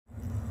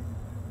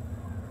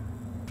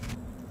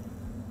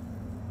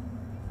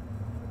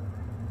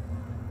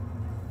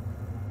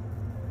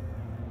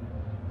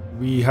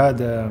We had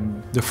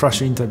the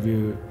fresh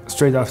interview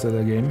straight after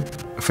the game,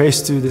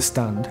 face to the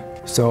stand,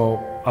 so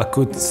I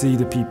could see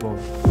the people.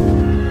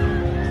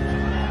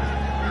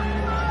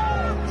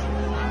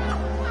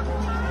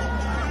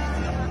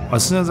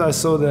 As soon as I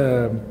saw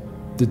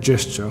the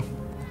gesture,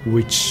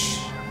 which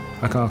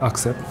I can't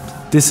accept,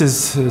 this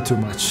is too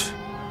much.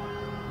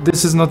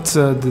 This is not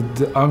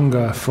the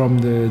anger from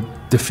the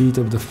defeat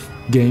of the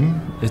game,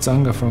 it's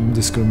anger from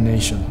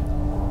discrimination.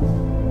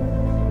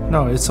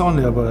 No, it's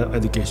only about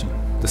education.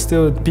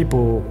 Still,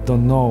 people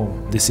don't know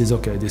this is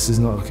okay, this is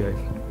not okay.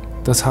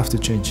 That's have to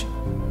change.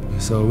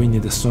 So we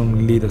need a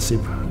strong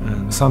leadership.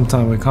 And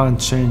sometimes we can't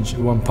change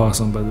one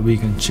person, but we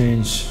can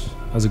change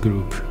as a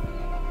group.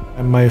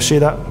 I'm Maya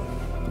Yoshida.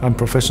 I'm a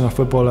professional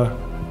footballer.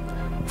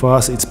 For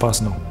us, it's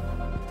personal.